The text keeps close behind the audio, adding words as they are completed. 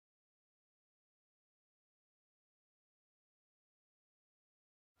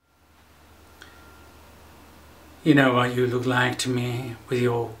You know what you look like to me with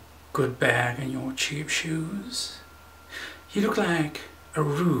your good bag and your cheap shoes? You look like a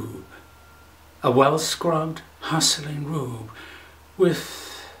rube, a well-scrubbed, hustling rube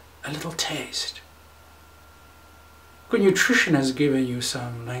with a little taste. Good nutrition has given you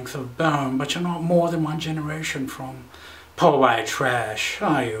some length of bone, but you're not more than one generation from poor white trash,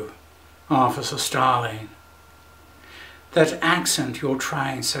 are you, Officer Starling? That accent you're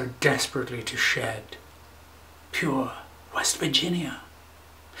trying so desperately to shed. Pure West Virginia.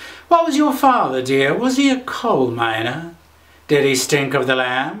 What was your father, dear? Was he a coal miner? Did he stink of the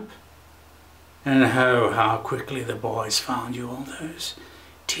lamp? And oh, how quickly the boys found you all those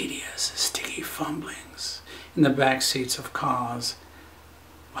tedious, sticky fumblings in the back seats of cars,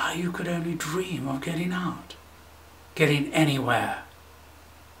 while you could only dream of getting out, getting anywhere,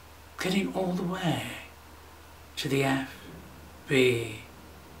 getting all the way to the FBI.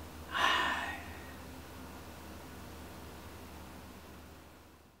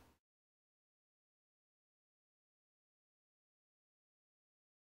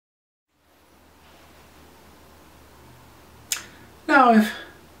 Now, if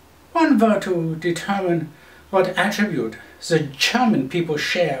one were to determine what attribute the German people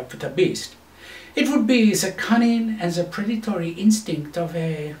share with the beast, it would be the cunning and the predatory instinct of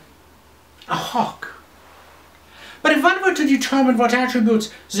a hawk. But if one were to determine what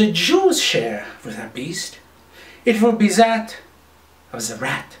attributes the Jews share with the beast, it would be that of the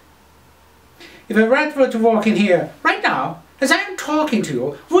rat. If a rat were to walk in here right now, as I am talking to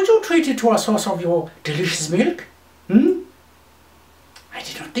you, would you treat it to a source of your delicious milk? I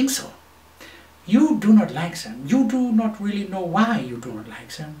did not think so. You do not like them. You do not really know why you do not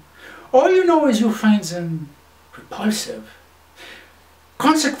like them. All you know is you find them repulsive.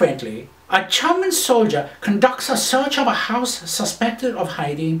 Consequently, a German soldier conducts a search of a house suspected of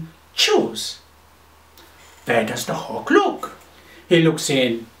hiding Jews. Where does the hawk look? He looks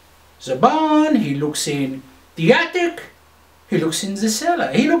in the barn, he looks in the attic, he looks in the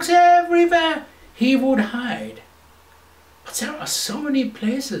cellar, he looks everywhere he would hide. But there are so many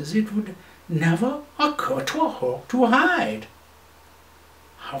places it would never occur to a hawk to hide.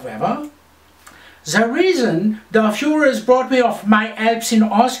 However, the reason the Führers brought me off my Alps in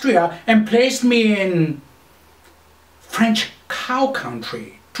Austria and placed me in French cow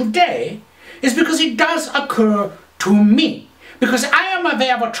country today is because it does occur to me. Because I am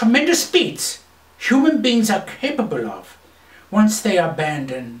aware of what tremendous feats human beings are capable of once they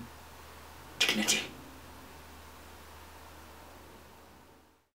abandon dignity.